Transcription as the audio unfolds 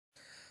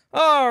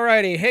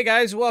Alrighty, hey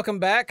guys, welcome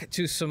back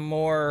to some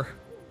more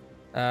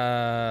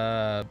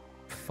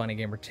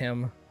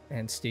FunnyGamerTim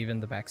and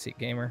Steven, the backseat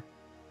gamer,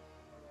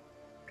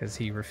 because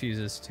he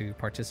refuses to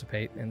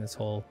participate in this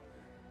whole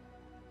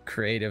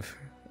creative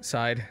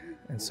side,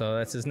 and so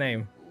that's his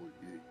name.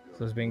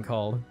 So it's being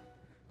called.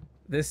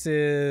 This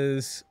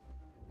is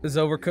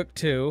Overcooked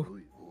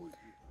 2,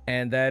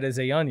 and that is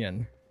a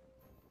onion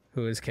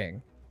who is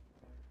king.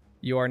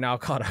 You are now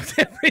caught up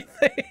to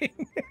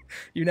everything.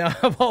 You now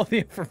have all the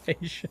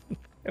information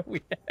that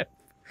we have.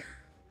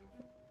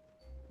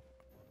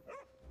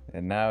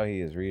 And now he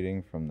is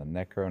reading from the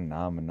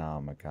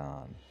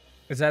Necronomicon.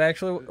 Is that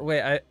actually...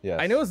 Wait,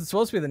 Yes. I knew it was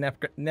supposed to be the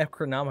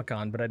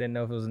Necronomicon, but I didn't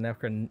know if it was a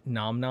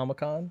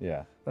Necronomicon.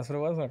 Yeah. That's what it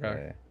was?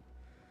 Okay. Yeah.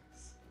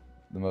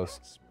 The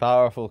most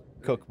powerful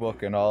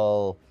cookbook in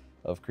all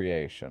of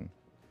creation.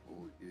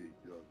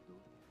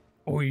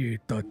 Oye,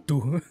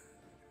 tatu.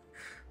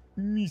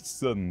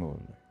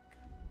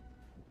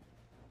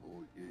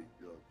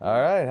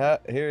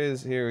 Alright,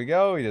 here we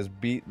go. We just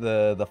beat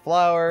the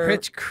flour.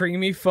 Rich,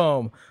 creamy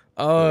foam.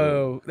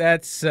 Oh,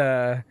 that's,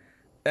 I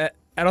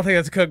don't think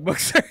that's a cookbook,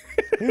 sir.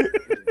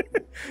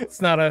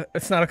 It's not a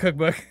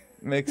cookbook.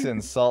 Mix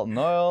in salt and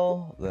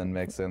oil, then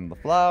mix in the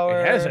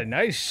flour. It has a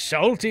nice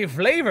salty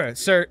flavor.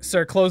 Sir,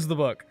 close the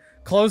book.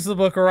 Close the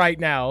book right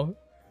now.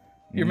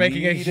 You're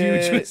making a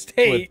huge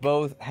mistake. With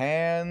both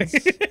hands,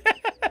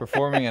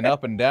 performing an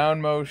up and down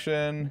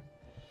motion.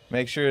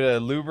 Make sure to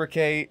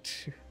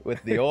lubricate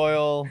with the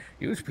oil.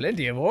 Use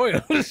plenty of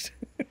oils.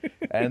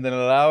 And then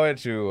allow it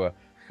to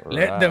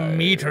let the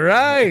meat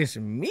rise.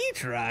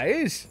 Meat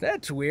rise?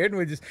 That's weird.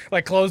 We just,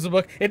 like, close the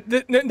book.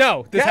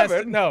 No, this has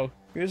to, no.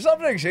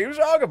 Something seems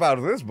wrong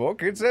about this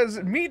book. It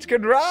says meat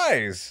can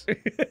rise.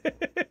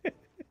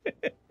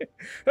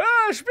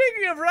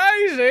 Speaking of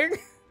rising.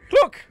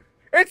 Look,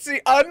 it's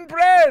the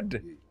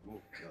unbread.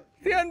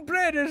 The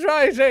unbread is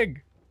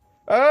rising.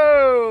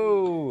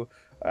 Oh,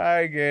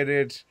 I get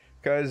it.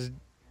 'Cause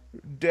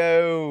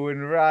dough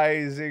and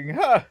rising.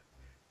 Huh.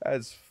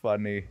 That's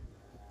funny.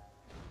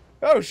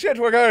 Oh shit,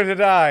 we're going to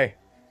die.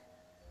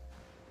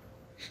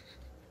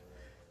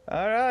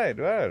 Alright,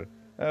 well.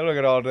 Look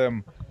at all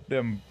them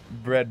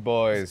bread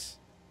boys.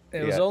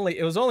 It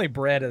was only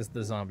bread as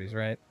the zombies,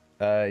 right?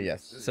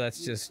 Yes. So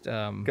that's just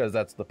because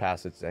that's the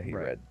passage that he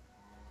read.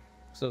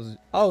 So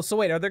so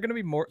wait, are there gonna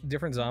be more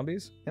different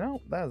zombies? You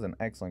know, that is an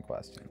excellent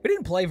question. We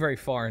didn't play very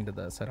far into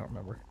this, I don't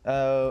remember.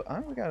 I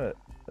only got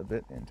a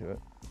bit into it.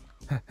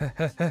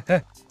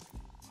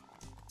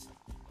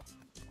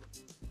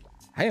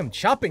 I am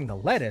chopping the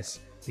lettuce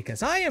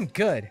because I am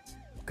good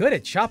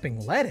at chopping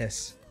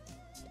lettuce.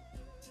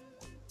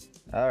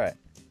 All right.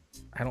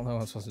 I don't know what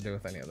I'm supposed to do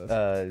with any of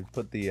this.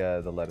 Put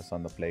the lettuce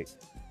on the plate.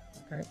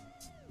 Okay.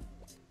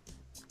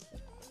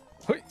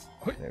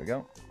 There we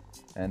go.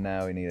 And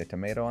now we need a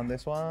tomato on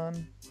this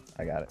one.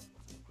 I got it.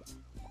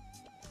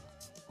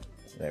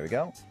 There we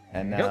go.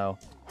 And now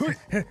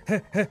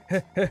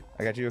I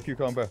got you a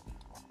cucumber.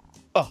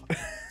 Oh,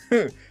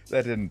 that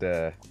didn't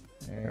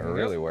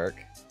really work.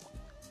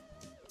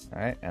 All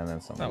right, and then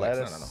some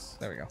lettuce.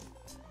 No. There we go.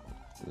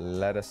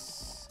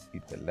 Lettuce.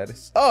 Eat the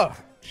lettuce. Oh,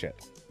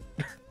 shit.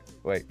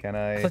 Wait, can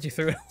I? I thought you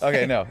threw it.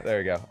 Okay, no, there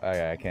we go.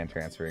 I can't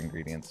transfer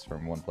ingredients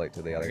from one plate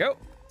to the other. There we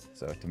go.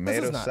 So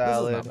tomato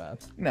salad. This is not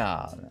bad.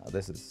 No,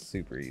 this is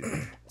super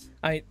easy.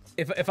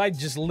 If I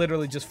just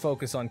literally just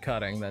focus on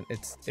cutting, then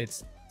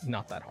it's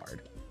not that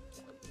hard.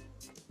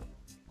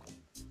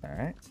 All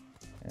right.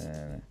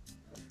 And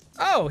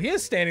oh, he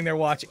is standing there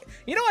watching.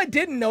 You know, I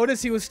didn't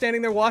notice he was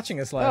standing there watching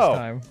us last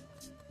time.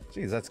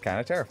 Jeez, that's kind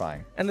of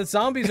terrifying. And the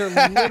zombies are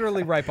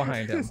literally right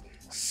behind him.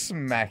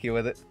 Smack you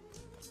with it.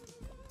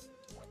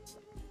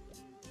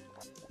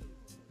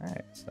 All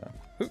right, so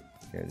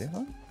here's this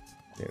one.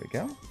 There we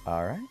go.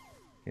 All right.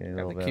 Here's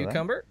got the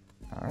cucumber.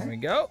 All right. There we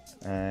go.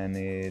 I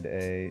need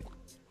a.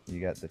 You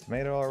got the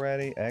tomato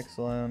already.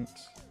 Excellent.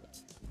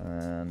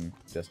 And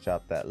just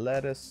chop that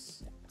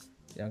lettuce.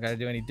 You don't got to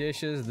do any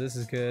dishes. This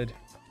is good.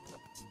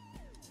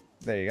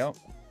 There you go.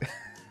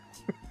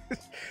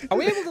 Are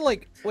we able to,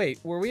 like, wait,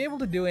 were we able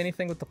to do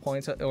anything with the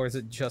points, or is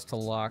it just to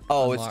lock?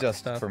 Oh, it's just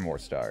stuff? for more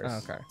stars. Oh,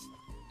 okay.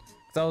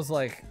 So I was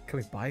like, can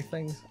we buy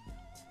things?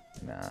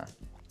 Nah.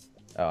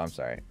 Oh, I'm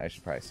sorry. I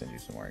should probably send you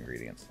some more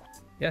ingredients.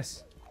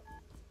 Yes.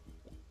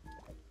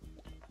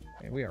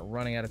 Okay, we are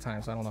running out of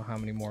time, so I don't know how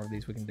many more of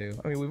these we can do.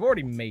 I mean, we've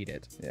already made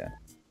it. Yeah.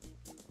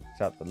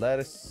 Chop the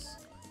lettuce.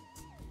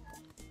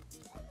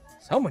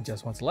 Someone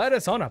just wants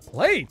lettuce on a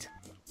plate.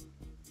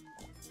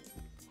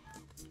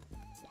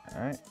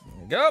 All right.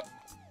 There you go.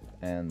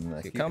 And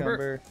the cucumber.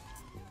 There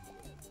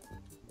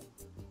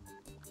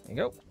you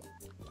go.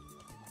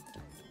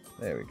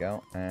 There we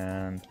go.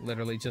 And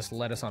literally just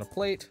lettuce on a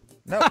plate.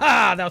 Nope.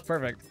 Haha, that was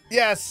perfect.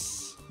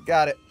 Yes,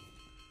 got it.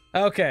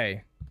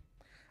 Okay.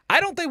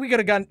 I don't think we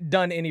could have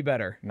done any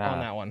better on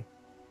that one.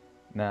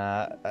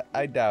 Nah,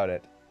 I doubt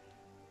it.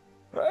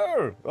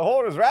 Oh, the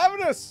horde is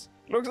ravenous.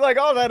 Looks like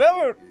all that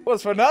effort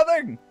was for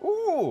nothing.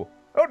 Ooh,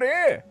 oh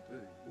dear.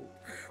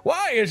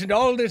 Why isn't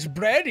all this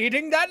bread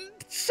eating that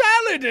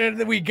salad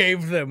that we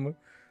gave them?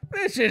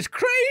 This is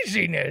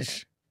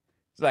craziness.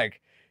 It's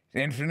like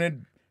infinite.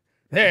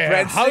 Their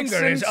breadsticks hunger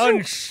and is soup.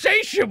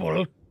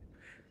 unsatiable.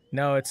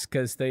 No, it's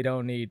because they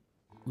don't eat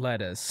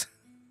lettuce.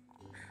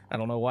 I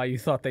don't know why you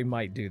thought they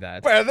might do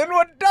that. Well, then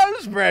what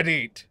does bread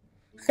eat?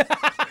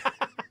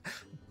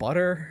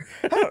 Butter?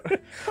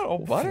 Oh,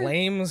 butter?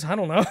 Flames? I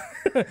don't know.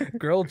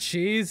 Grilled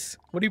cheese?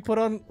 What do you put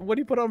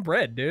on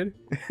bread, dude?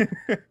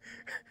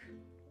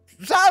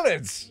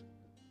 Salads.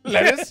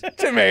 Lettuce,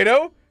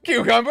 tomato,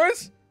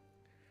 cucumbers,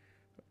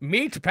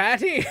 Meat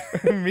patty?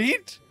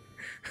 meat.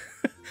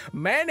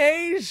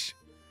 Mayonnaise?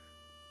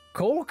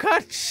 Cold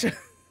cuts?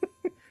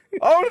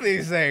 All of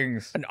these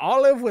things. An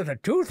olive with a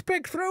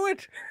toothpick through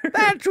it?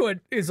 That's what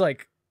is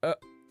like,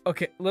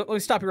 okay, let me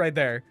stop you right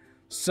there.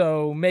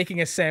 So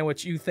making a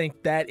sandwich, you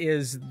think that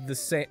is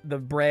the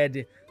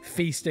bread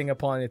feasting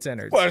upon its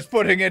innards? Was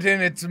putting it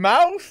in its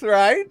mouth,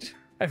 right?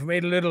 I've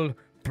made a little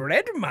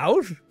bread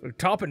mouth,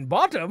 top and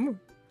bottom.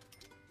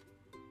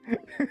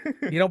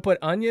 You don't put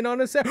onion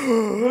on a sandwich?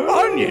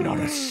 Onion on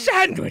a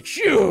sandwich,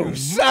 you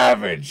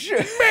Savage.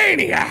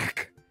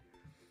 maniac!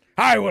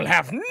 I will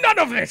have none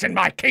of this in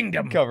my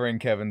kingdom! Covering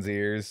Kevin's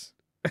ears.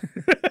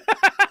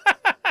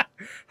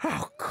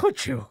 How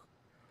could you?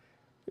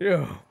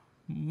 You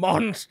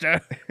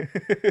monster.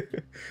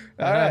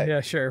 All right.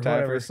 Yeah, sure, Time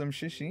whatever. for some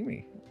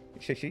sashimi.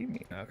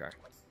 Sashimi. Okay.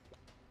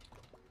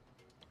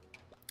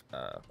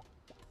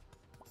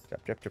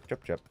 Chop, chop, chop,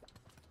 chop, chop.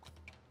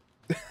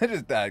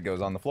 Just that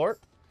goes on the floor.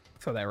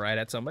 Throw that right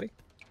at somebody.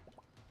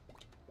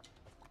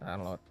 I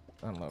don't know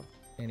if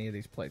any of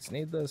these plates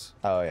need this.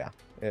 Oh yeah,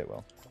 it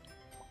will.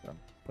 I'm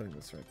putting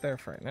this right there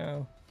for right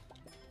now.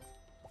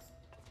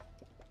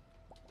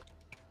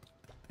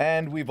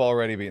 And we've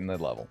already beaten the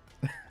level.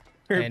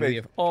 And we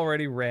have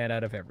already ran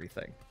out of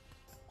everything.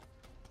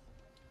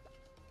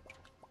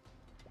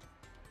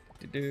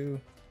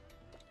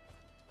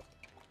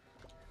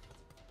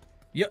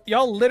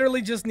 Y'all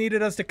literally just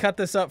needed us to cut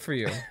this up for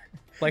you.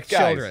 Like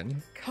Guys,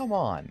 children. come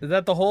on. Is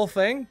that the whole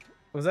thing?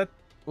 Was that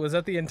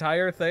the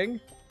entire thing?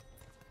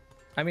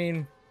 I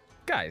mean,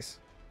 guys.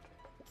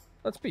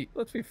 Let's be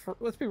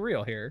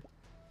real here.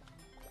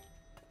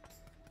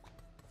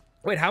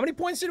 Wait, how many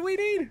points did we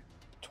need?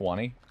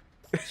 20.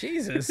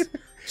 Jesus.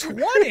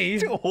 20?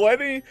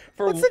 20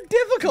 for What's the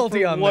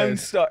difficulty on one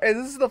this? star. Hey,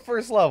 this is the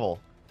first level.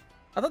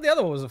 I thought the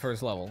other one was the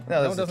first level. No, That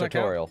this one is the doesn't count?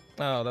 tutorial.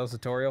 Oh, that was the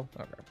tutorial?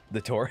 Okay.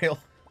 The tutorial?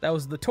 That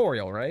was the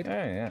tutorial, right? Oh,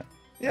 yeah.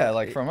 Yeah,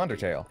 like from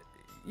Undertale.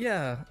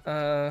 Yeah,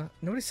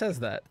 nobody says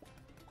that.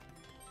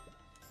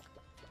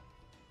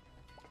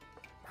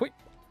 Wait.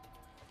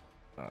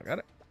 Oh, I got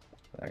it.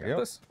 There I you got go.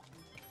 this.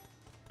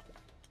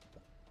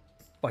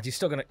 But he's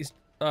still gonna,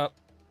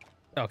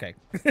 okay.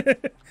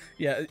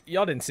 Yeah,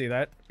 y'all didn't see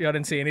that. Y'all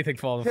didn't see anything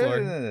fall on the floor.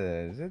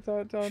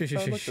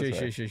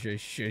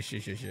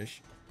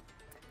 Shush.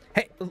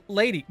 Hey,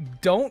 lady,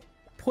 don't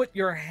put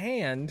your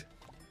hand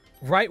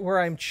right where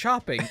I'm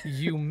chopping,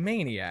 you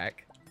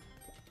maniac.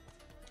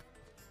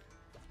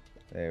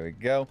 There we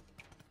go.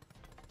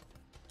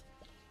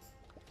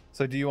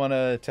 So do you want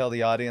to tell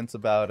the audience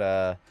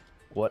about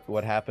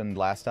what happened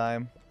last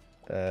time?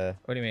 What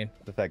do you mean?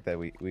 The fact that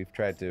we've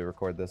tried to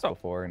record this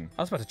before and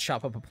I was about to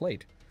chop up a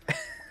plate.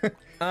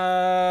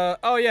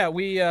 Oh yeah,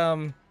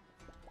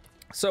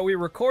 so we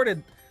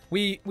recorded,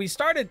 we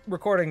started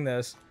recording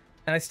this,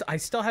 and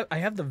I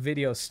have the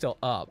videos still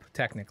up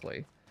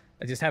technically.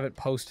 I just haven't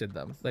posted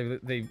them.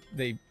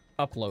 They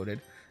uploaded.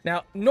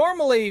 Now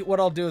normally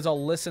what I'll do is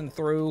I'll listen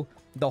through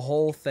the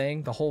whole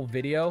thing, the whole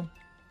video,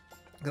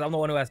 because I'm the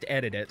one who has to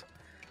edit it.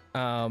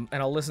 And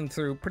I'll listen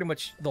through pretty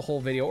much the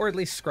whole video, or at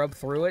least scrub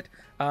through it.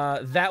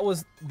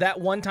 That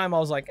one time I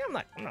was like, I'm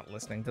not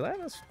listening to that.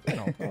 That's, you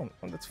know,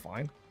 that's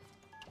fine.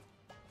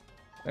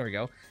 There we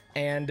go.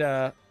 And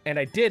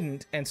I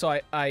didn't, and so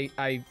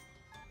I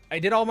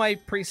did all my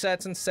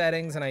presets and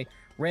settings, and I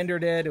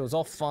rendered it. It was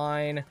all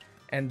fine,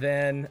 and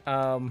then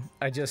I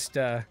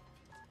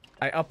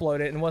uploaded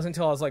it, and it wasn't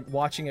until I was like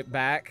watching it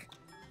back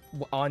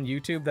on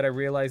YouTube that I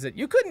realized that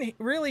you couldn't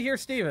really hear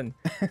Steven.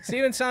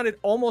 Steven sounded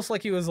almost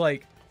like he was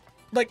like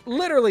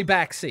literally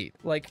backseat.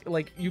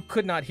 Like you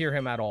could not hear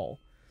him at all.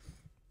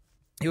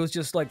 He was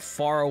just like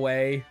far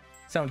away,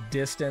 sound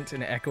distant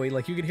and echoey.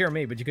 Like you could hear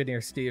me, but you couldn't hear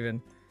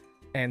Steven.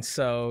 And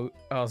so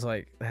I was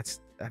like,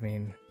 I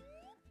mean,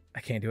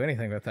 I can't do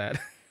anything with that.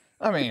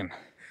 I mean,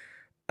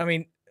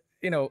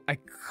 you know, I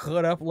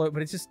could upload,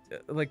 but it's just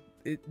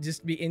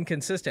just be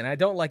inconsistent. I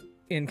don't like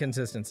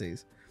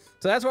inconsistencies.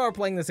 So that's why we're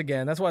playing this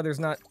again. That's why there's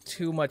not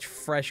too much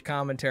fresh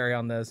commentary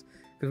on this,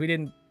 because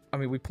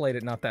we played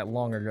it not that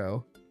long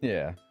ago.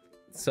 yeah.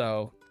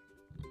 So,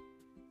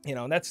 you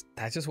know, that's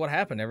just what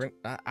happened.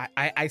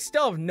 I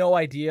still have no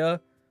idea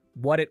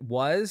what it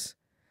was.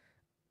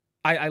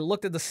 I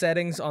looked at the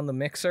settings on the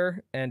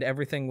mixer, and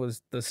everything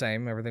was the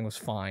same. Everything was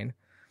fine.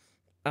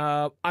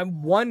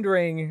 I'm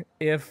wondering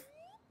if,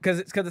 because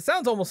it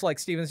sounds almost like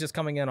Steven's just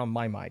coming in on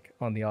my mic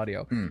on the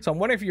audio. So I'm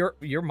wondering if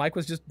your mic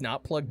was just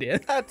not plugged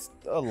in. That's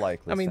a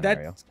likely I mean,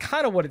 scenario. that's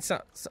kind of what it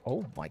sounds.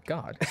 Oh my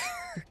god!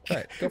 All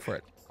right, go for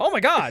it. Oh my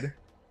god!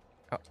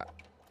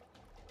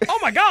 Oh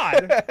my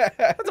god!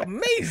 That's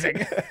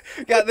amazing!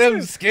 Got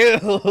them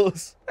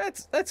skills.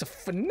 That's a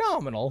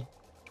phenomenal.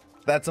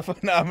 That's a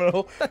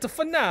phenomenal. That's a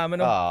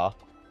phenomenal. Aw.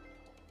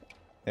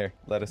 Here,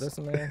 let us. This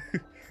man.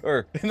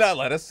 Or, not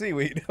let us,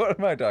 seaweed. What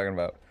am I talking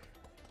about?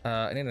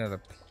 I need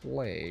another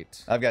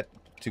plate. I've got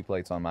 2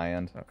 plates on my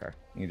end. Okay.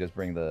 You just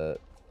bring the...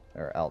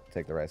 Or I'll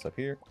take the rice up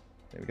here.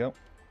 There we go.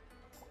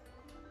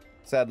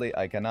 Sadly,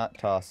 I cannot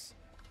toss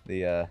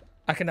the,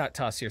 I cannot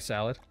toss your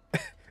salad.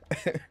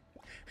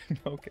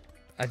 Okay.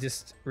 I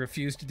just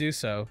refuse to do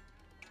so.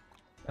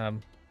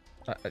 You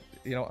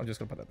know, I'm just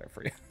gonna put that there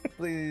for you.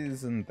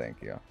 Please and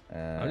thank you.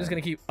 I'm just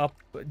gonna keep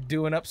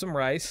doing up some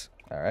rice.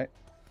 All right.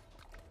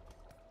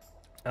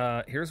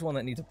 Here's one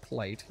that needs a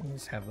plate. Let me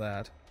just have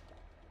that.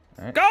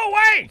 All right. Go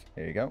away!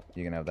 Here you go.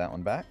 You can have that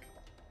one back.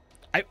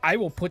 I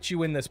will put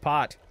you in this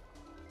pot.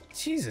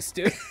 Jesus,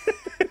 dude.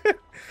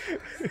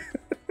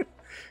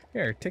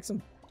 Here, take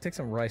some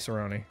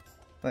rice-a-roni.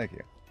 Thank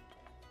you.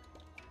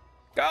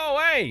 Go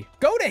away!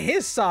 Go to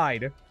his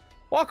side!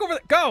 Walk over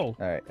go!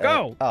 All right.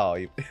 Go! Oh,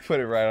 you put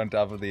it right on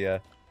top of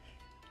the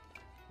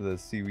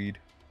seaweed.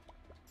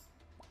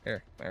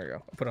 Here, there we go.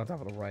 I'll put it on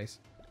top of the rice.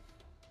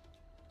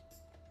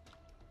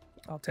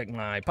 I'll take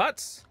my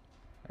pots.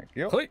 Thank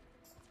you. Hui.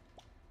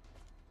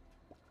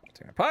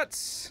 Take my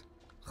pots.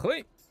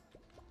 Hui.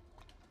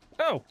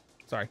 Oh,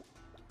 sorry.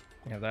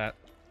 We have that.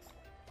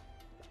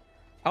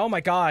 Oh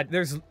my god,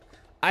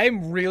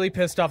 I'm really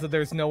pissed off that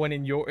there's no one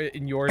in your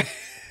in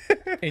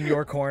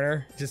your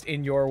corner, just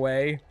in your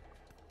way.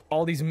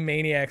 All these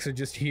maniacs are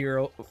just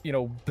here, you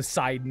know,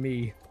 beside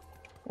me.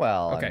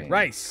 Well, okay, I mean,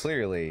 rice.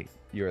 Clearly,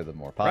 you're the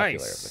more popular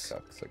Rice.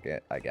 of the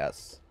cooks, I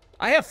guess.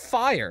 I have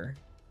fire.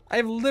 I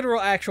have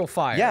literal actual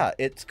fire. Yeah,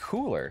 it's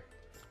cooler.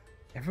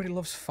 Everybody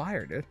loves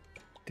fire, dude.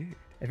 Dude.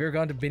 Have you ever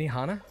gone to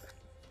Benihana?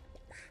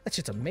 That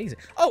shit's amazing.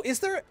 Oh, is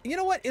there, you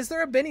know what? Is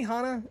there a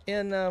Benihana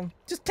in,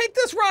 just take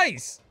this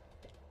rice.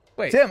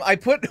 Wait. Tim, I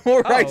put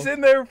more rice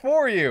in there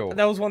for you.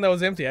 That was one that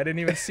was empty. I didn't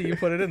even see you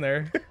put it in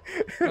there.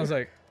 I was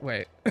like,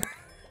 wait.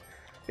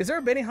 Is there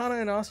a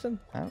Benihana in Austin?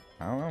 I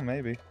don't know,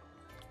 maybe.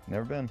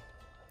 Never been.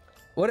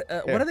 What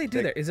do they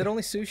do there? Is it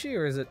only sushi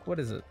or is it, what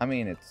is it? I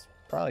mean, it's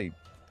probably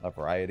a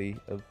variety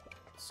of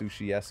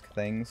sushi-esque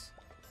things.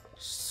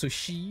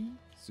 Sushi?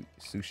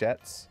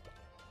 Sushettes?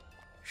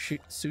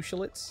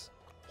 Sushilits?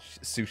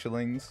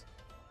 Sushilings.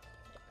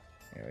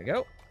 There we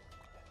go.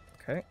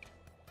 Okay.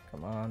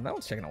 Come on. That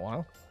one's taking a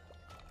while.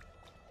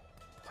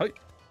 Hi.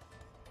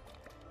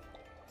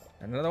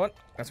 And another one.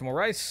 Got some more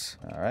rice.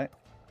 All right.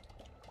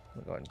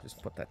 We'll go ahead and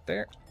just put that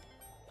there.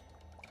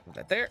 Put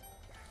that there.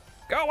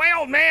 Go away,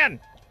 old man!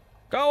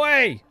 Go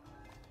away!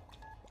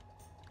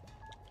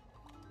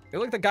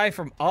 You're like the guy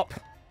from Up.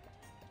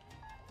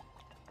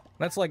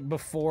 That's like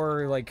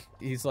before, like,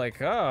 he's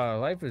like, oh,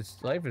 life is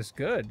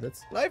good.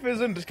 Life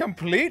isn't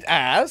complete,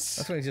 ass.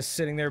 That's when he's just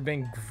sitting there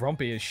being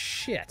grumpy as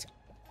shit.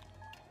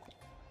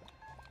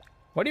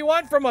 What do you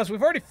want from us?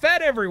 We've already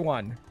fed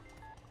everyone.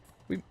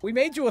 We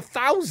made you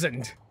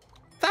 $1,000.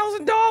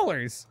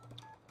 $1,000.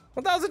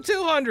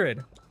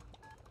 1,200.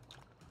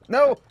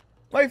 No,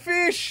 my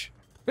fish.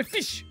 My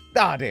fish.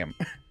 Ah, damn.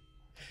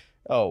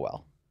 Oh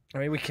well. I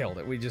mean, we killed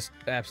it. We just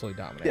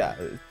absolutely dominated. Yeah,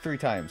 3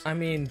 times. I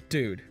mean,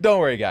 dude. Don't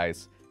worry,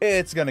 guys.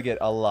 It's gonna get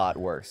a lot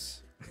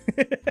worse.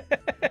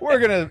 We're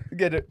gonna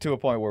get it to a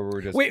point where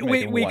we're just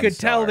we could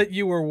star. tell that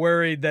you were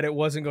worried that it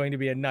wasn't going to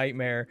be a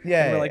nightmare.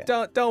 Yeah, and we're like,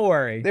 don't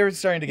worry. They were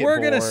starting to get We're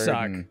bored. gonna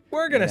suck. And,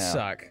 We're gonna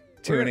suck.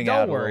 Tuning don't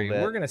out worry. a little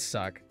bit. We're gonna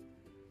suck.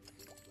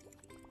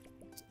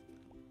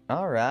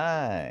 All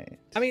right.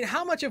 I mean,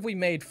 how much have we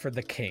made for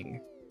the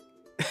king?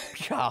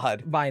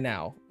 God. By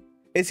now.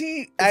 Is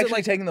he actually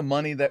like, taking the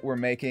money that we're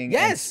making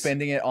and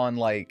spending it on,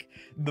 like,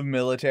 the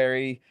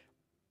military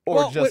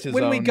or just his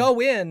own? When we go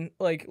in,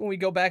 like, when we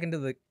go back into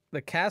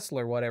the castle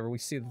or whatever, we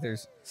see that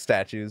there's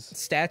statues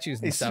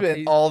and he stuff.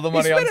 Spent all the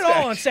money on spent statues. it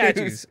all on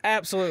statues.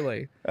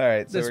 Absolutely. All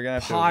right, so this we're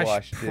going to have posh, to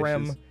wash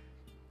prim. dishes.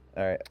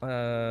 All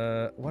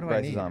right. What do Rice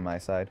I need? is on my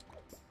side.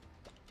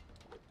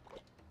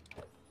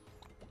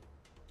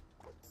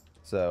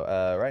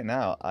 So, right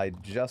now, I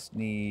just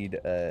need,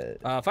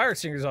 fire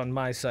extinguisher's on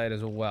my side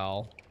as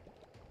well.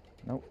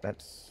 Nope,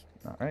 that's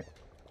not right.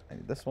 I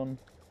need this one.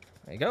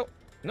 There you go.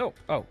 No.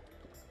 Oh,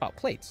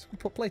 plates. We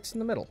put plates in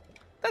the middle.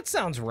 That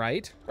sounds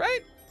right,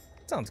 right?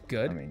 Sounds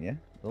good. I mean, yeah,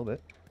 a little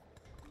bit.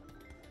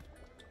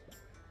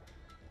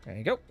 There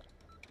you go.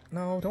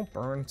 No, don't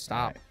burn.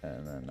 Stop. Right,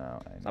 and then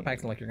now I Stop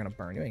acting like you're gonna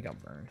burn. You ain't gonna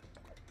burn.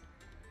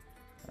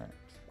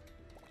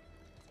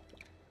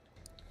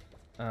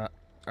 All right.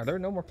 Are there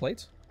no more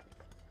plates?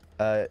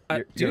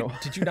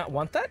 Did you not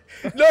want that?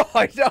 No,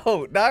 I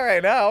don't. Not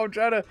right now. I'm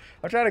trying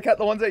to cut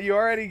the ones that you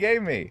already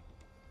gave me.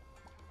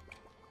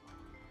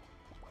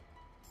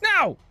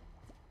 No.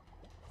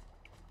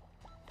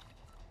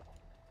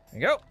 There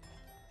you go.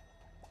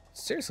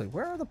 Seriously,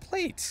 where are the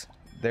plates?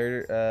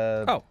 They're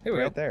oh, here we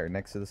right go. there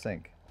next to the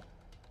sink.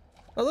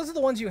 Oh, those are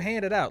the ones you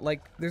handed out.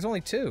 Like, there's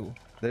only 2.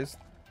 There's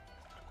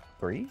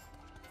 3?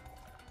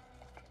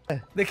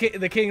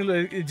 The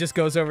king just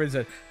goes over and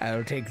says,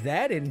 "I'll take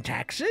that in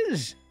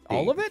taxes.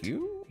 All of it?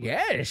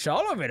 Yes,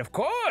 all of it, of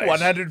course.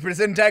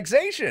 100%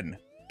 taxation,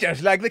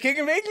 just like the King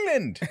of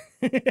England.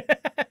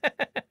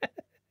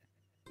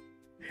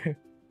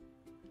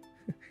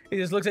 He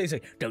just looks at you and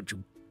says, "Don't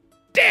you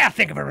dare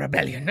think of a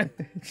rebellion!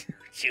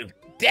 Don't you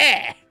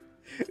dare!"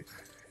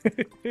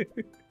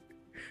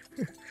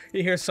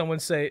 You hear someone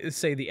say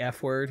the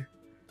F word,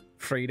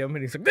 freedom,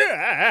 and he's like,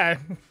 "Ah!"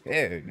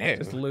 Oh, no.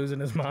 Just losing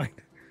his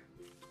mind.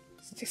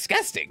 It's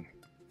disgusting.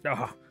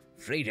 Oh,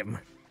 freedom.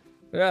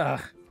 Ugh.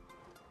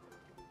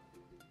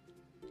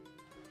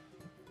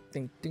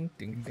 Ding, ding,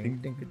 ding, ding,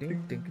 ding,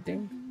 ding, ding,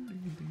 ding.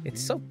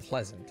 It's so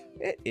pleasant.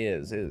 It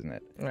is, isn't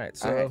it? All right,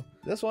 so All right,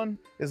 this one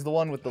is the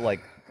one with the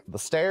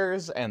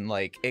stairs, and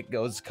it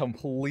goes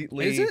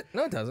completely. is it?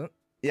 No, it doesn't.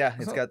 Yeah,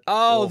 it's got.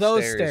 Oh, little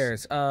those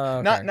stairs.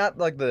 Okay. Not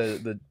like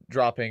the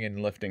dropping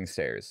and lifting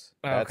stairs.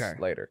 That's Okay.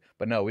 later.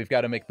 But no, we've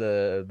got to make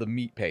the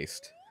meat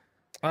paste.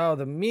 Oh,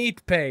 the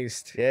meat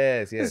paste.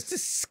 Yes, It's yes.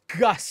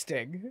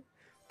 disgusting.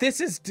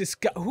 This is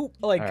disgusting. Who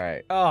like? All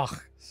right.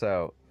 Ugh.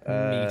 So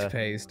Meat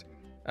paste.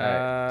 All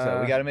right,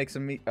 so we got to make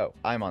some meat. Oh,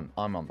 I'm on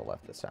the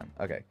left this time.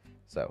 Okay.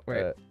 So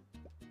Wait.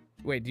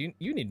 Wait, do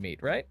you need meat,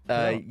 right?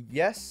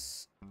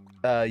 yes.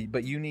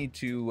 But you need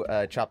to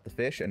chop the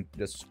fish and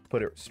just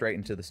put it straight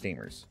into the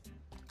steamers.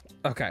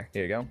 Okay.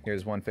 Here you go.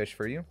 Here's one fish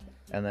for you.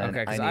 And then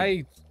Okay, because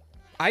need...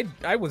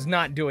 I was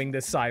not doing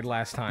this side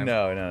last time.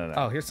 No.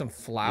 Oh, here's some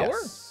flour.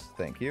 Yes.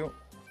 Thank you.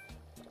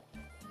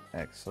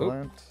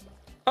 Excellent.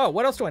 Oh,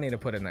 what else do I need to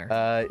put in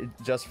there?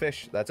 Just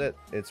fish. That's it.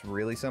 It's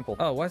really simple.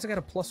 Oh, why's it got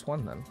a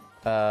 +1 then?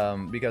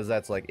 Because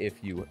that's like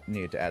if you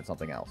needed to add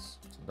something else.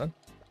 Done.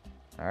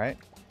 All right.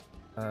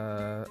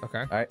 Okay.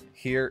 All right.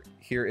 Here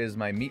is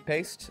my meat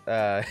paste.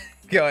 Go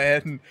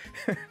ahead and.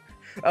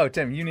 Oh,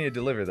 Tim, you need to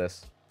deliver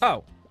this.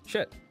 Oh,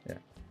 shit. Yeah.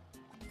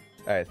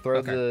 All right. Throw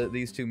Okay.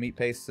 these two meat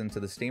pastes into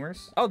the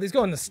steamers. Oh, these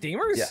go in the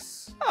steamers?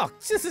 Yes. Oh,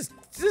 this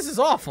is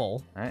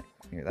awful. All right.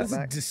 Here, that This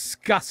back. is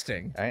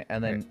disgusting. All right,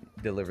 and then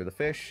deliver the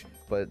fish.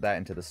 Put that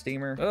into the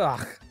steamer.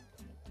 Ugh.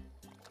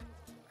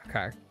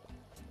 Okay.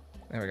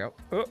 There we go.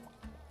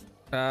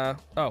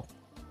 Oh.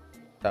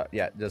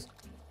 Yeah. Just.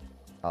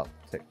 I'll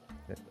take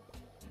it.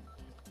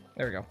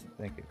 There we go.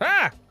 Thank you.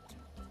 Ah!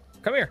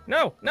 Come here.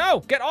 No,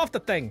 no, get off the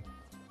thing.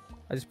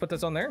 I just put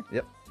this on there?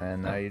 Yep.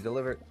 And now you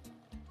deliver it.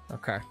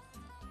 Okay.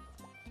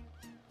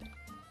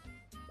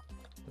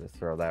 Just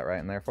throw that right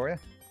in there for you.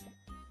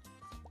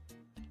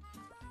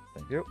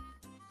 Thank you.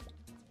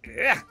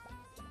 Yeah.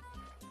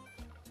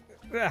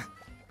 Yeah.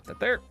 Put that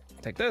there.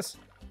 Take this.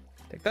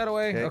 Take that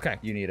away. Okay.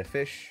 You need a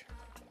fish.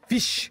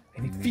 Fish.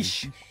 I need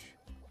fish.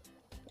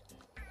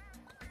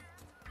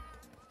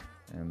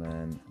 And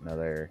then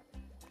another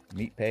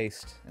meat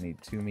paste. I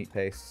need 2 meat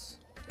pastes.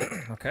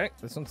 Okay,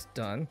 this one's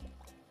done.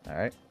 All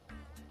right.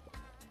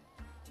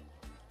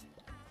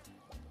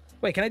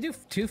 Wait, can I do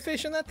 2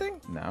 fish in that thing?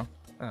 No.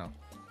 Oh.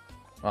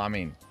 Well, I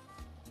mean,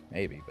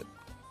 maybe, but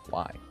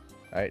why?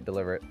 All right,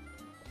 deliver it.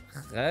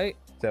 Okay.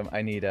 So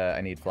I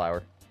need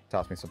flour.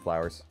 Toss me some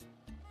flowers.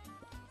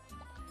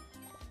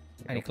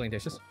 I need clean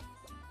dishes.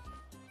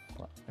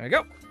 There we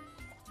go.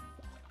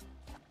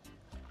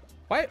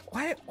 Why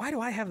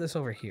do I have this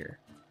over here?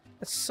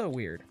 That's so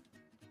weird.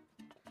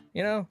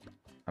 You know?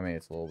 I mean,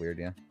 it's a little weird,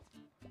 yeah.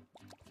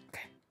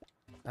 Okay.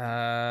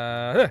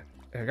 There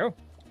we go. All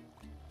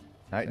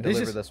right, And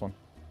deliver dishes. this one.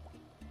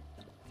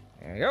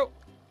 There we go.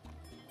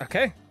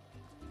 Okay.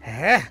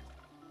 Ha.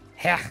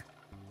 Ha.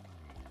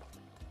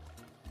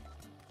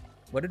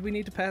 What did we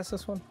need to pass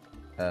this one?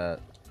 I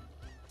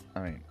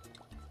mean,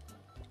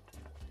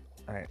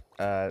 all right.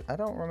 I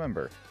don't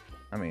remember.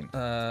 I mean,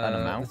 an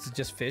amount. This is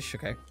just fish.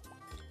 Okay.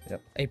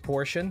 Yep. A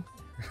portion.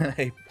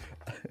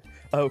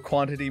 Oh,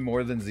 quantity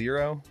more than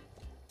 0.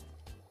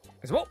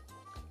 As well.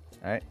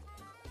 All right.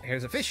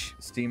 Here's a fish.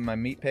 Steam my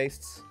meat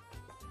pastes.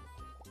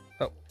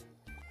 Oh.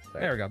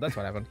 Sorry. There we go. That's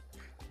what happened.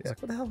 It's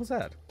like, what the hell was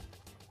that?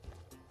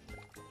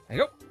 There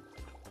you go.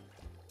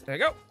 There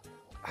you go.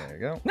 There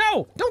you go.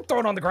 No! Don't throw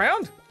it on the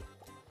ground!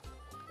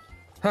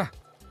 Huh.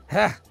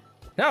 Huh.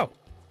 No!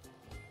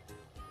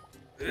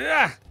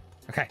 Ah!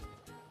 Okay.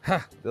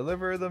 Huh.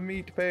 Deliver the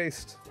meat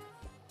paste.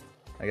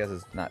 I guess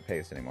it's not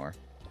paste anymore.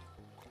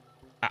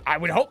 I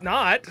would hope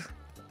not.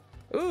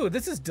 Ooh,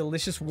 this is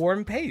delicious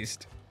warm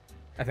paste.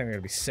 I think I'm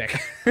gonna be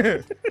sick.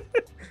 This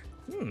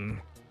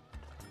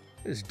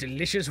is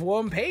delicious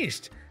warm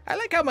paste. I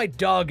like how my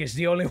dog is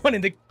the only one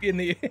in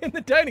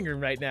the dining room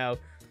right now.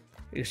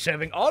 You're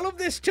serving all of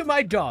this to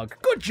my dog.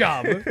 Good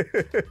job.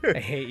 I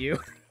hate you.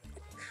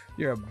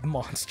 You're a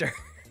monster.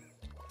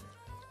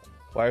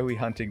 Why are we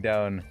hunting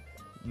down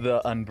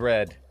the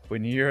unbred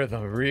when you're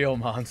the real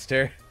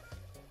monster?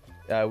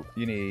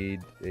 You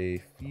need a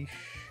fish.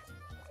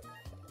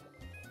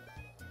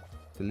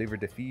 Deliver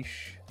the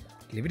fish.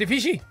 Leave it a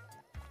fishy.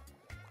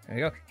 There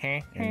you go.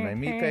 And my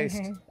meat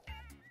paste.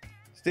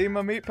 Steam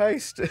my meat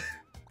paste.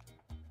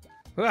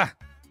 Ah,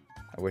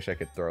 I wish I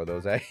could throw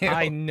those at you.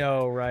 I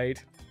know, right?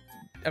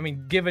 I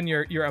mean, given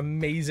your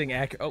amazing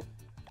oh,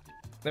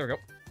 there we go.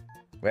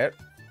 Where?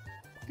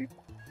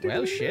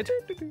 Well, shit.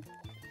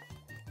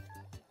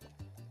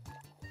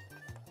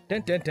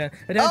 Dun, dun, dun.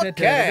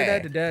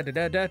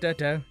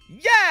 Okay.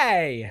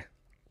 Yay!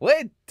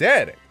 We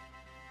did it.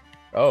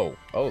 Oh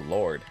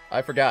Lord,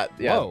 I forgot.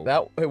 Yeah,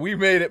 Whoa. we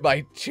made it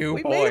by 2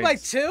 We points. made it by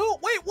 2?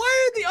 Wait,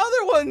 why are the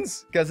other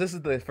ones? Because this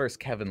is the first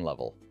Kevin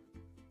level.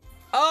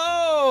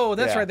 Oh,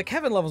 that's Yeah. right. The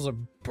Kevin levels are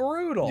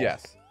brutal.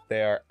 Yes,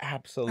 they are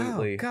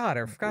absolutely. Oh God,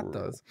 I forgot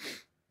brutal. those.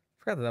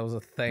 Forgot that was a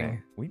thing.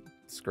 Man, we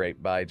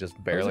scraped by just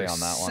Those barely are on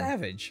that one.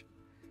 savage.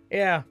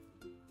 Yeah.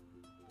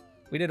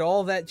 We did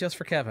all that just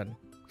for Kevin.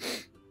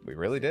 We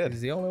really did.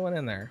 He's the only one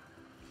in there.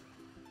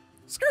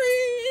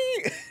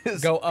 Scream!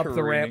 Go up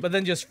the ramp, but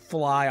then just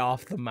fly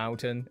off the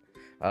mountain.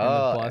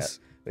 Oh, the bus.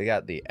 We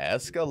got the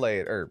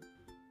escalator, or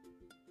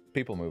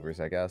people movers,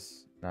 I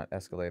guess, not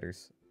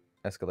escalators.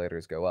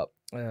 Escalators go up.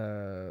 These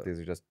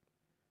are just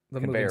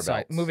The conveyor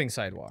belts. moving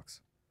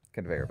sidewalks.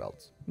 Conveyor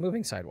belts.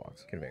 Moving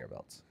sidewalks. Conveyor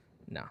belts.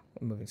 No,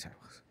 moving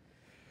sidewalks.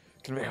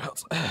 Conveyor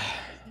belts.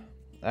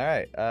 All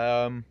right.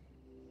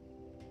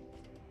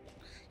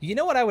 You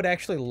know what I would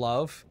actually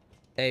love?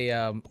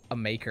 A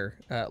maker,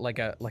 like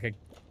a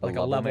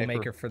level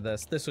maker for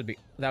this. That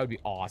would be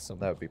awesome.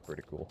 That would be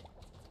pretty cool.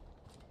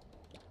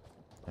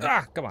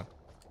 Ah, come on.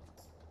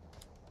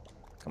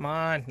 Come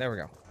on. There we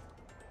go.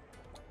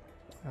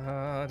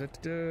 There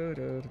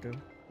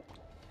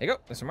you go.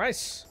 There's some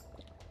rice.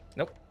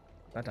 Nope.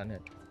 Not done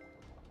yet.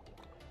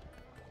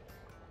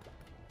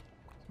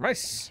 Some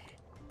rice.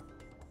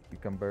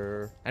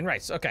 Cucumber. And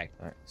rice. Okay.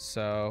 All right.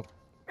 So,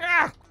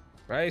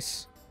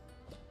 rice.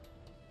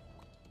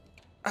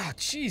 Oh,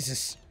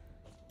 Jesus.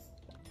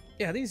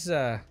 Yeah, these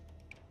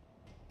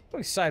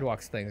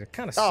sidewalks things are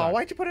kind of Oh,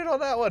 why'd you put it on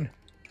that one?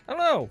 I don't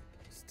know.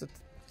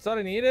 Thought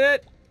I needed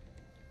it.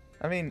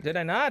 I mean, Did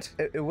I not?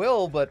 it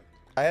will, but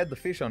I had the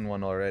fish on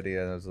one already,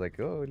 and I was like,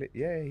 oh,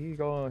 yeah, he's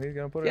gonna put it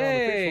on the fish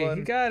Yay, one.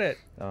 he got it.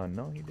 Oh,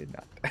 no, he did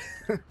not.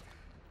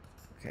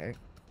 Okay.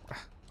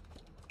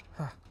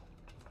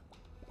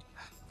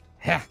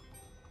 Yeah.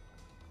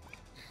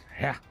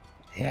 Yeah.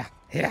 Yeah.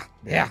 Yeah.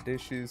 Yeah.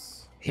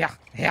 Dishes. Yeah.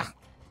 Yeah.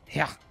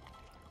 Yeah.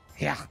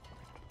 Yeah.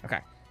 Okay.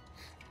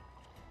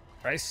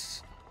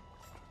 Rice.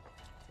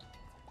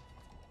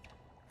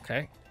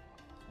 Okay.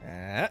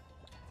 Yeah.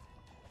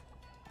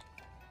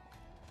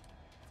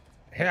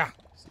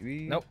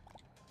 Seaweed. Nope.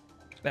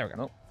 There we go.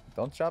 Nope.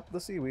 Don't chop the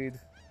seaweed.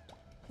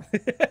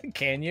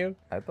 Can you?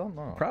 I don't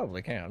know.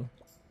 Probably can.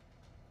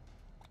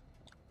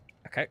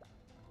 Okay.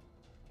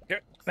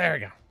 Good. There we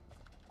go.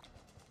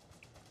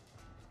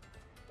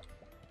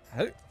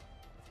 Hey.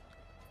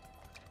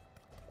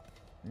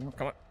 Nope.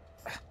 Come on.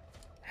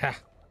 Ha.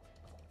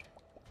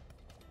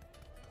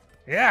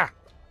 Yeah.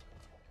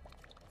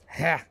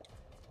 Yeah.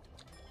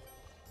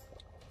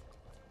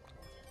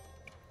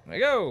 There we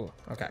go.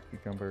 Okay.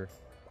 Cucumber.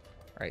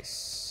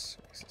 Rice.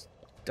 Rice is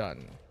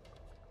done.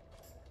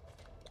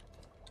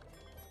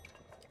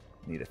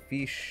 Need a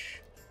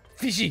fish.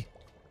 Fishy.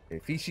 A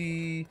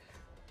fishy.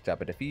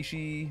 Chop it a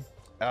fishy.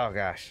 Oh,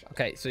 gosh.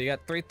 Okay, so you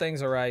got 3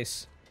 things of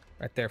rice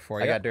right there for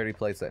you. I got dirty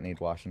plates that need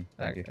washing.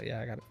 Thank you.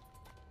 Yeah, I got it.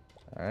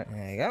 All right.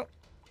 There you go.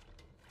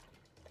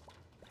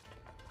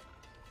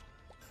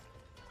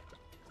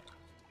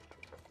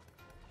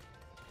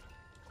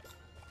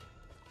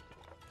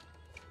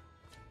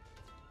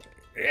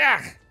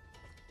 Yeah.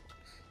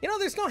 You know,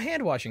 there's no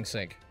hand washing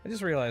sink. I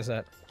just realized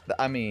that.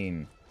 I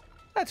mean,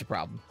 That's a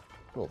problem.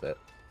 a little bit.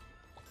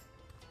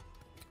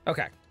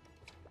 Okay.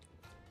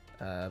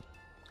 All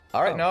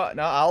right, Oh.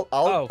 no,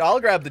 Oh. I'll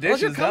grab the Well,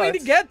 dishes. you're coming to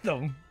nuts. get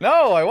them.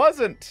 No, I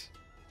wasn't.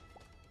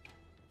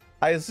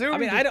 I assumed. I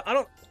mean, I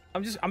don't.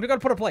 I'm gonna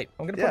put a plate.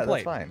 I'm gonna put Yeah, a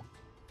plate. that's fine.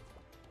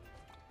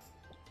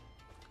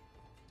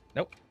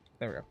 Nope.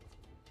 There we go.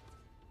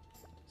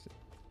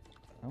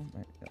 Oh,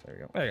 yeah, there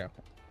we go. There you go.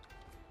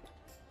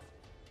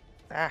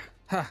 Ah.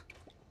 Huh.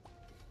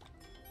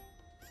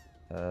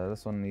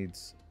 This one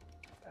needs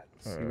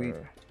seaweed.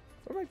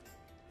 Where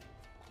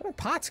my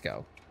pots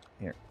go?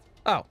 Here.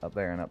 Oh, Up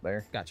there and up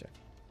there. gotcha.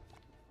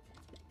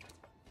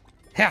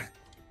 Yeah.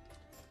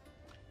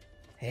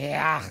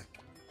 Yeah.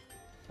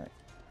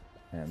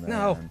 And then,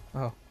 No.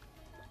 Oh.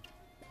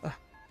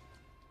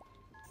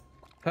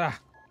 Ah.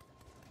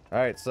 All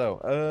right,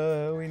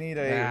 so we need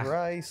a Ah.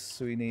 rice,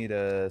 we need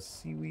a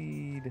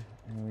seaweed,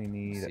 and we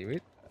need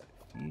Seaweed.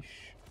 a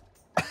fish.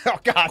 Oh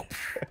God!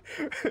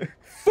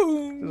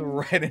 Boom. Just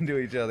right into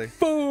each other.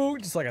 Boom.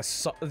 Just like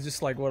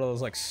one of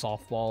those like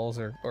softballs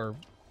or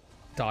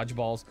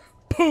dodgeballs.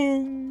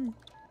 Boom.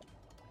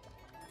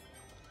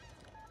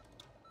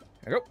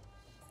 There we go.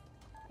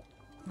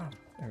 Oh,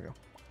 there we go.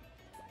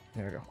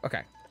 There we go.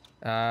 Okay.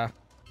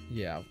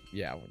 Yeah.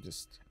 We'll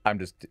just. I'm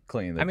just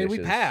cleaning the I mean, we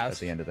dishes passed. at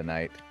the end of the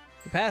night.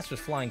 The passed with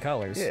flying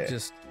colors. Yeah.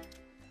 Just.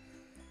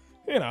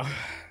 You know.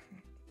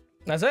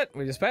 That's it.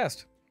 We just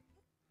passed.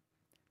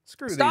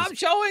 Stop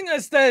showing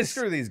us this.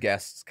 Screw these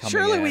guests coming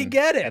Surely we in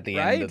get it, at the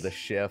right? end of the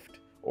shift,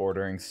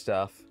 ordering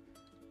stuff.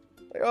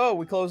 Like, oh,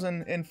 we close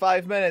in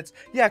 5 minutes.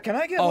 Yeah, can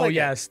I get Oh like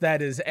yes,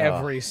 that is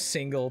every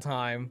single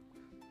time.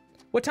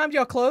 What time do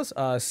y'all close?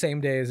 Same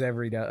day as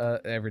every day.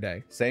 Every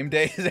day. same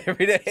day as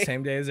every day?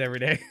 Same day as every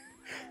day.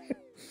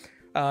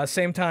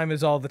 Same time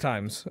as all the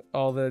times.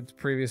 All the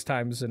previous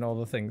times and all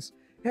the things.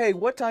 Hey,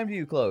 what time do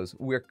you close?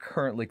 We're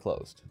currently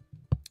closed.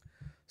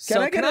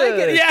 Can I get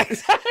yeah,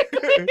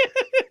 exactly.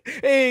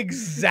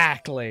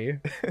 Exactly.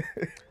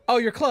 Oh,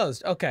 you're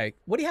closed. Okay.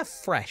 What do you have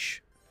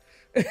fresh?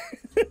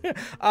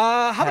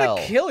 How about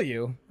I kill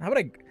you? How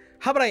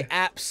about I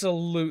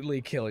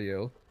absolutely kill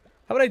you?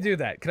 How about I do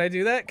that? Can I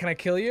do that? Can I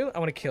kill you? I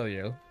want to kill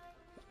you.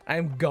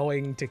 I'm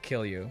going to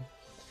kill you.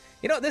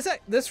 You know,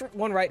 this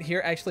one right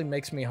here actually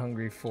makes me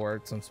hungry for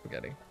some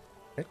spaghetti.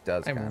 It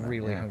does. I'm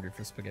really hungry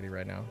for spaghetti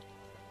right now.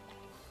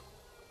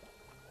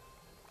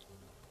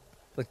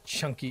 Like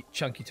chunky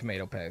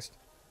tomato paste.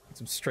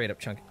 Some straight up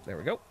chunky. There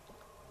we go.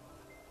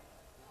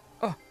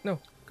 Oh, no.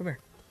 Come here.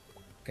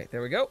 Okay,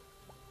 there we go.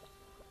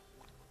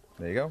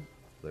 There you go.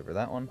 Deliver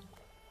that one.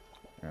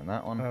 And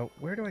that one.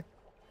 Where do I...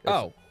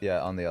 Oh.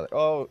 Yeah, on the other.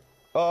 Oh.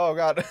 Oh,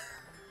 God.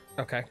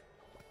 Okay.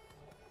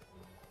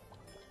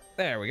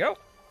 There we go.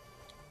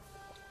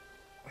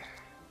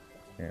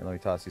 Here, let me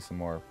toss you some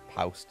more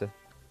pasta.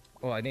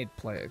 Well, I need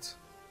plates.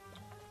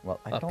 Well,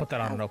 I'll put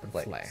that on an open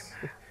flame.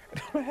 I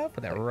don't have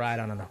Put that right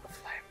on an open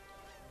flame.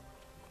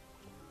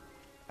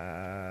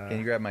 Can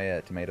you grab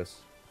my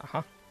tomatoes?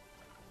 Uh-huh.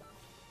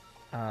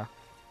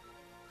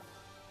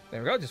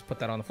 There we go. Just put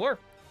that on the floor.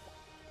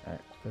 All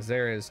right. Because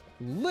there is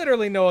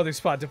literally no other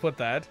spot to put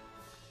that.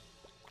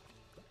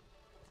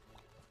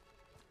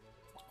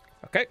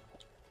 Okay.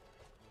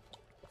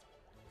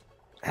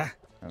 And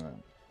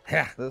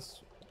then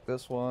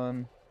this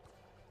one.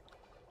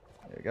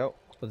 There you go.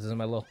 Put this in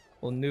my little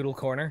noodle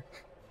corner.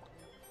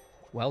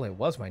 Well, it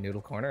was my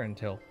noodle corner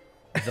until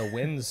the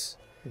winds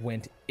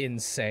went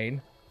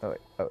insane. Oh, wait.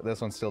 Oh,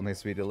 this one still needs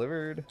to be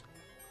delivered.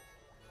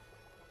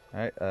 All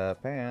right,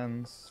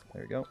 pans.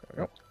 There we go. There we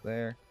go.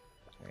 There.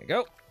 There you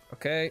go.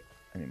 Okay.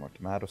 I need more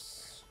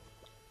tomatoes.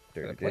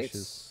 Dirty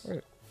dishes.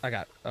 I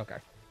got. Okay.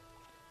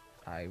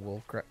 I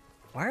will grab.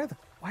 Why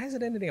is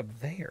it ending up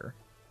there?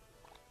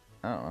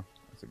 I don't know.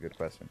 That's a good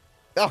question.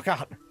 Oh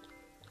God.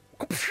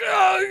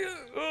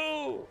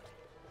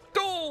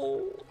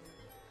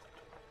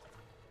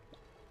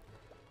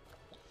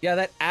 Yeah,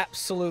 that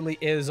absolutely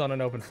is on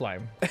an open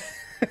flame.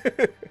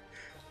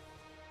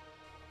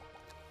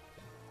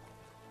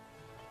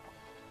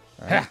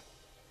 Right.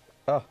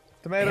 Oh,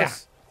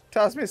 tomatoes. Yeah.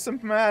 Toss me some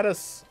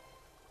tomatoes.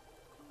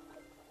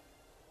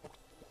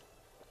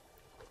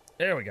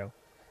 There we go.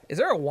 Is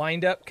there a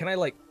wind up? Can I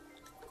like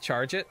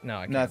charge it? No,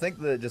 I can't. No, I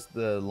think just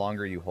the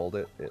longer you hold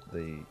it,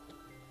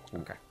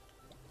 Okay.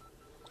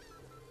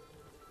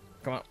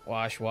 Come on,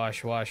 wash,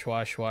 wash, wash,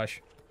 wash,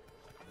 wash.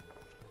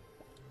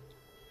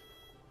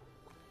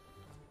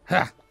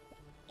 Ha.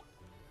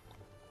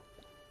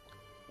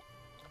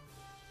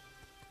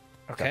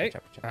 Okay.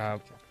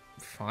 Chop.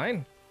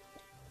 Fine.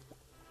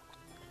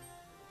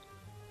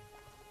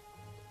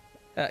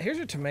 Here's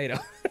your tomato.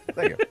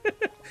 Thank you.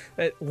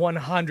 That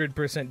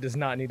 100% does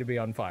not need to be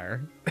on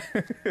fire.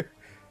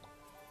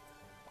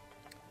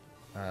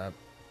 Well,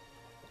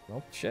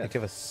 shit. They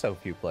give us so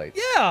few plates.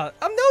 Yeah,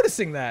 I'm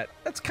noticing that.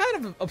 That's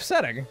kind of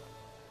upsetting.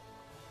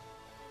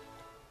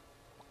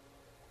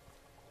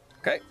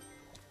 Okay.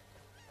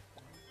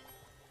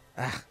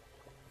 Ah.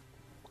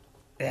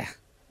 Yeah.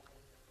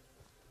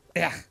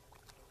 Yeah.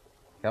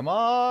 Come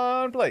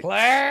on, plates.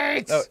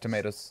 Plates! Oh,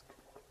 tomatoes.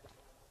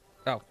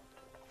 Oh.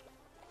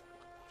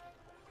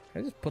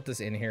 Can I just put this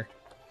in here?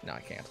 No,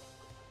 I can't.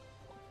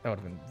 That would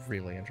have been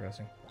really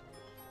interesting.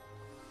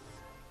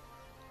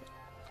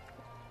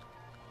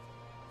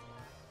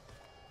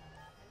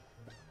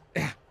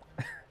 Yeah.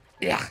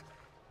 Yeah.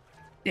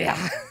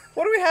 Yeah.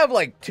 What do we have,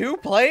 like 2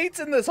 plates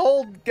in this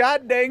whole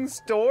goddamn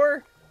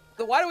store?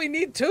 Why do we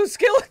need 2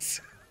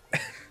 skillets?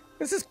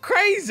 This is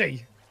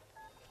crazy.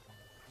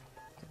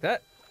 Take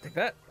that. Take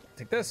that.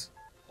 Take this.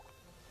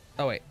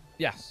 Oh, wait.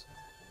 Yes.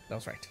 That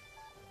was right.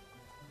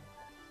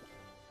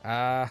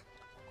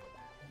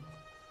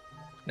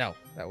 No,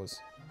 that was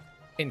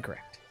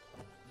incorrect.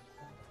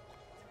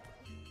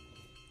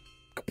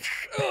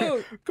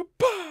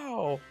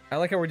 Kapow! I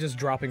like how we're just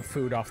dropping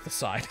food off the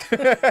side.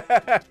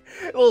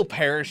 Little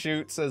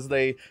parachutes as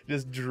they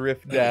just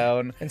drift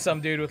down. And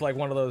some dude with like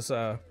one of those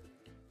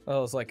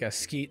like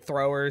skeet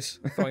throwers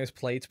throwing his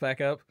plates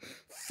back up.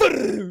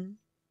 The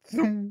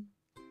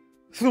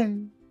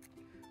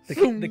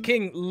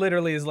king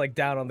literally is like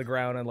down on the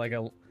ground on like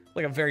a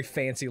very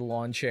fancy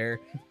lawn chair,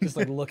 just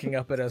like looking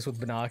up at us with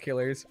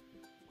binoculars.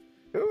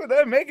 Ooh,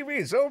 they're making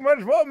me so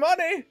much more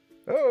money.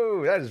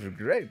 Oh, that is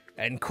great.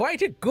 And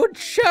quite a good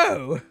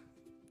show.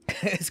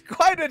 It's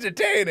quite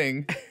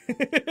entertaining.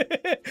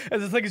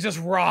 As this thing is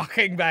just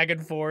rocking back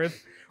and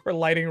forth. We're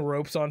lighting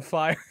ropes on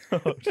fire.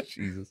 Oh,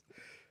 Jesus.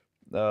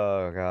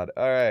 Oh, God.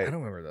 All right. I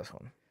don't remember this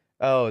one.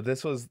 Oh,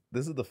 this is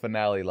the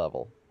finale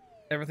level.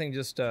 Everything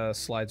just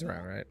slides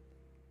around, right?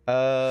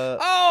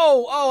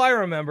 Oh, I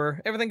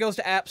remember. Everything goes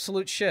to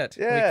absolute shit.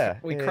 Yeah.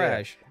 We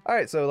crash. Yeah. All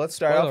right, so let's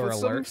start off with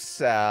Spoiler alert. some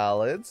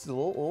salads. A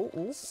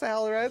little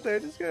salad right there.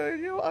 Just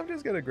gonna, I'm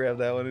just gonna grab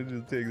that one and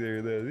just take there.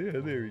 Yeah,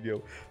 there we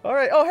go. All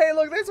right. Oh, hey,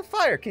 look, there's a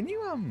fire. Can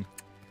you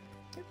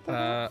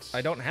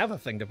I don't have a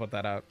thing to put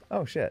that out.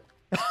 Oh shit.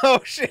 Oh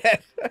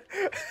shit!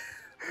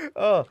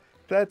 Oh,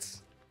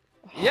 that's.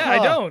 Yeah, I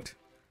don't.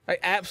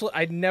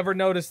 I never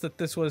noticed that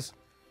this was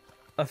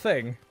a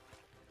thing.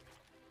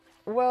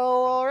 Well,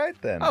 all right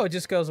then. Oh, it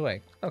just goes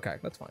away. Okay,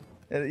 that's fine.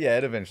 Yeah,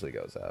 it eventually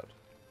goes out.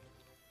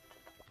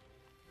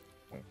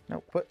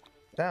 No, put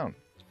down.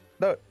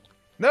 No,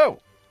 no.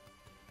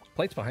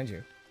 Plate's behind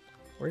you.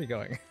 Where are you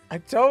going? I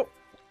don't.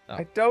 Oh.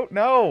 I don't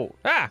know.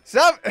 Ah!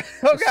 Stop!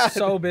 Oh god!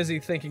 So busy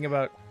thinking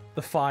about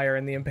the fire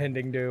and the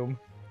impending doom.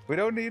 We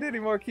don't need any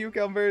more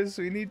cucumbers.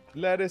 We need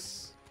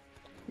lettuce.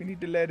 We need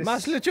the lettuce.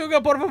 Más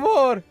lechuga, por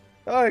favor!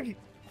 Oh,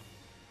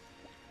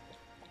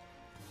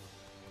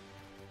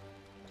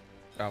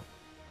 Oh.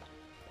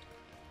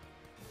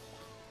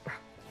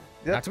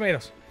 Yep. Not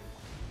tomatoes.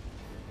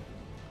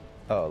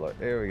 oh Lord,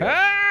 here we go.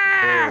 Ah!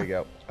 There we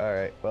go. All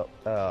right. Well,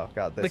 oh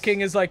god, this. The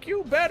king is like,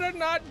 you better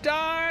not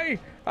die!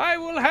 I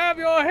will have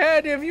your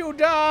head if you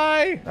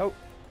die! Nope.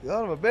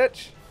 Son of a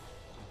bitch.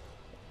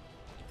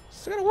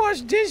 Just gotta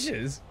wash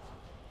dishes.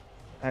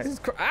 All right. This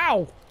is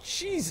ow!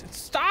 Jeez,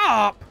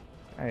 stop!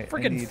 All right.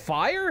 Freaking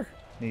fire?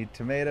 Need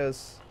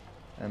tomatoes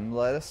and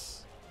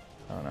lettuce.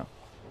 Oh no.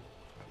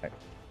 Okay.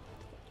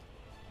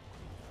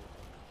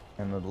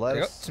 And the There you go.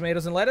 lettuce.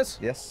 Tomatoes and lettuce.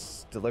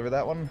 Yes, deliver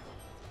that one.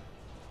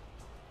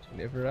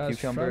 Deliver us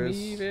Cucumbers.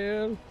 from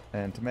evil.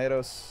 And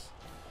tomatoes.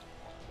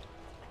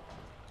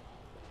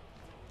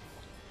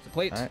 The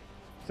plate. All right.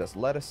 Just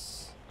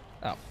lettuce.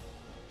 Oh.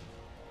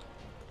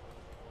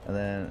 And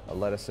then a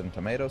lettuce and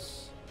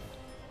tomatoes.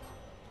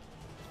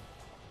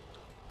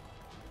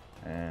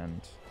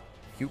 And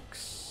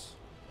cukes.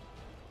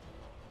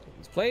 Take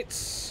these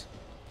plates.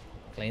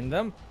 Clean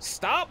them.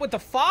 Stop with the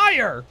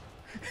fire!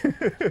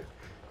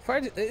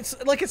 Fire, it's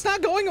like it's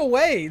not going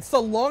away. It's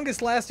the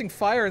longest lasting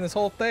fire in this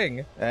whole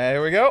thing. And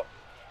here we go.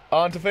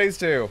 On to phase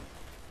 2.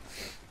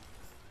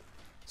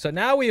 So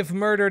now we have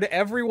murdered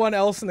everyone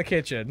else in the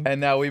kitchen.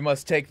 And now we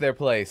must take their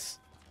place.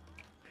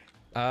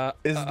 Is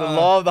Is the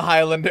law of the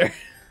Highlander.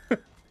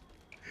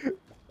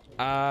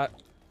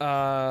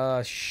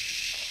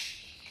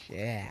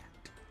 Shit.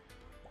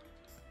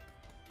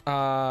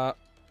 God.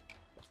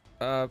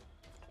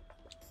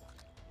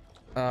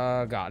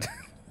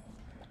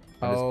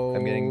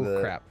 I'm getting the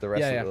crap. the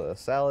rest of the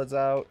salads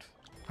out.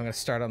 I'm gonna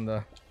start on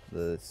the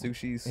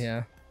sushis.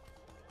 Yeah.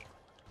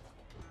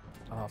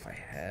 Oh, if I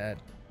had.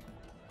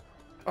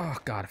 Oh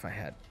God, if I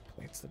had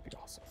plates, that'd be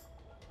awesome.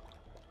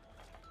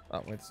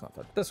 Oh wait, it's not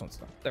that. This one's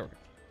not. There we go.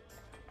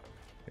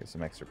 Here's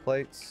some extra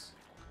plates.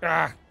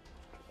 Ah.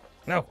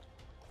 No.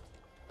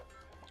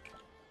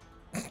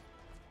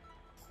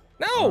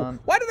 No!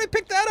 Why did I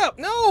pick that up?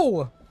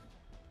 No!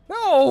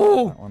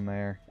 No! That one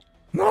there.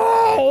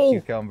 No!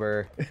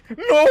 Cucumber.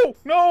 No!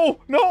 No!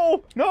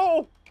 No!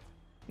 No!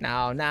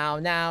 Now, now,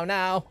 now,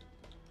 now.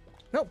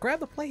 No, grab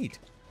the plate.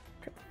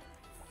 Grab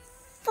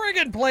the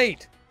friggin'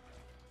 plate!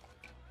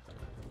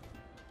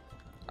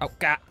 Oh,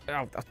 God.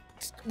 Oh,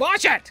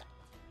 watch it!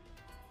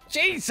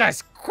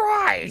 Jesus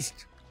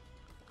Christ!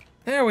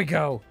 There we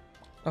go.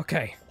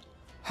 Okay.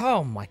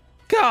 Oh, my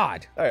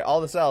God. Alright,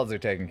 all the salads are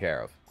taken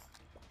care of.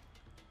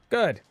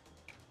 Good.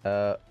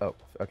 Oh,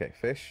 okay.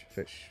 Fish.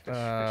 What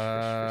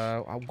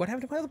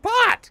happened to my other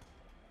pot?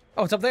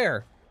 Oh, it's up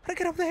there. How did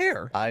I get up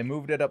there? I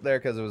moved it up there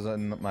because it was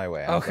in my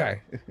way.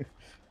 Okay.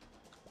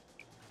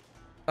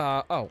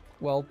 Oh,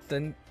 well,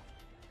 then,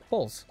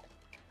 bowls.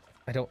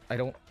 I got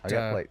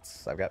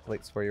plates. I've got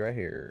plates for you right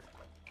here.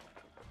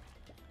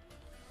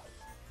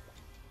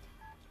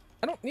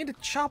 I don't need to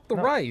chop the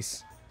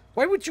rice.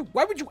 Why would you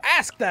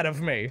ask that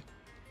of me?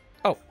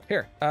 Oh,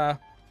 here. There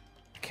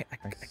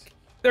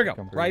we go.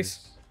 Cucumbers.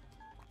 Rice.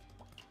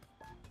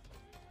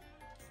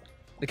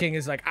 The king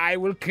is like, I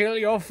will kill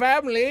your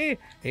family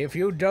if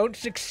you don't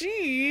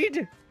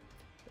succeed.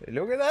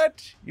 Look at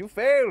that. You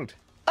failed.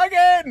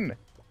 Again.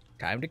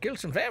 Time to kill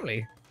some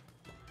family.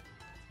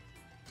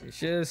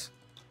 Dishes.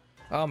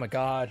 Oh my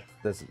God.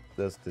 This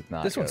did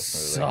not. This one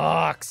smoothly.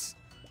 sucks.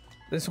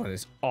 This one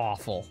is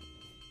awful.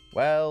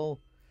 Well,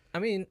 I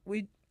mean,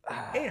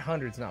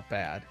 800's not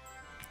bad.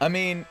 I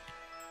mean,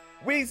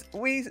 we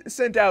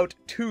sent out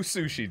 2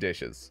 sushi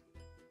dishes,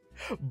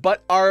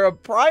 but our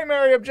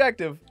primary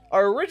objective,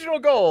 our original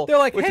goal, They're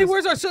like, hey,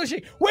 where's our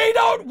sushi? We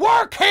don't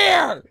work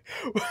here!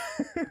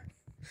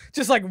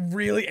 Just like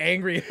really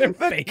angry in their the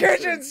faces.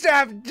 kitchen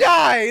staff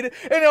died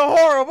in a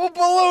horrible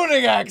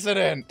ballooning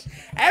accident.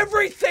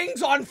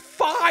 Everything's on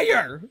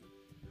fire!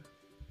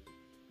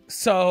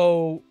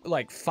 So,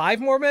 like 5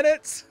 more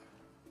minutes?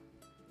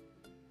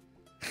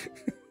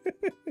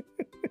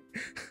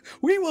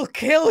 We will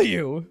kill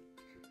you!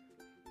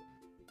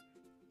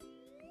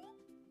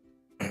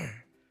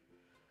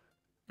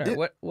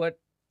 Alright,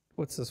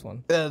 what's this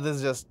one?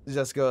 This is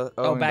just go.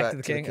 Oh, back to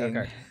the king?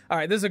 Okay. All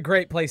right, this is a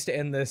great place to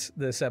end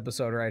this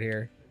episode right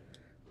here,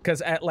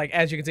 because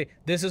as you can see,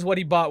 this is what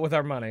he bought with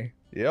our money.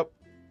 Yep.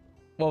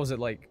 What was it,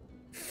 like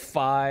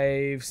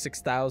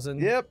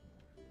 5,000-6,000? Yep.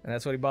 And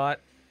that's what he bought.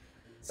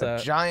 So, A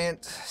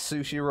giant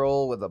sushi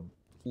roll with a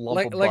lump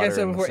of butter like I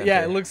said in the before, center.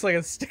 yeah, it looks like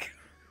a stick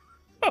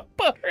of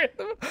butter. I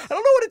don't know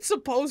what it's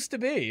supposed to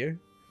be.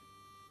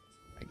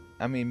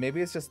 I mean,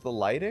 maybe it's just the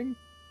lighting.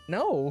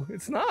 No,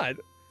 it's not.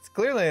 It's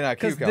clearly not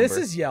Because cucumber. this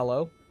is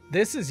yellow.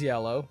 This is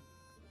yellow.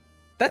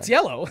 That's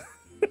yellow.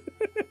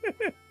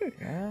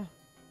 Yeah.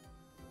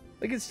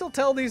 I can still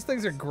tell these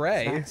things are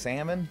gray. It's not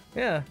salmon.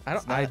 Yeah,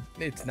 It's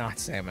it's not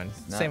salmon.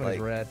 Not Salmon like,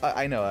 is red.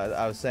 I know.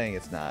 I was saying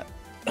it's not.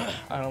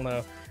 I don't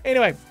know.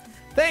 Anyway,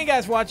 thank you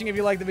guys for watching. If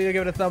you liked the video,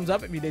 give it a thumbs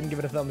up. If you didn't, give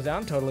it a thumbs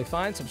down. Totally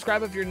fine.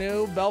 Subscribe if you're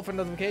new. Bell for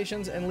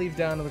notifications, and leave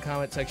down in the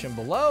comment section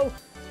below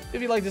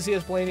if you'd like to see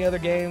us play any other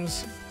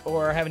games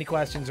or have any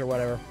questions or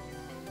whatever.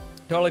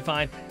 Totally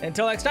fine.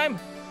 Until next time,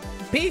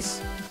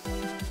 peace.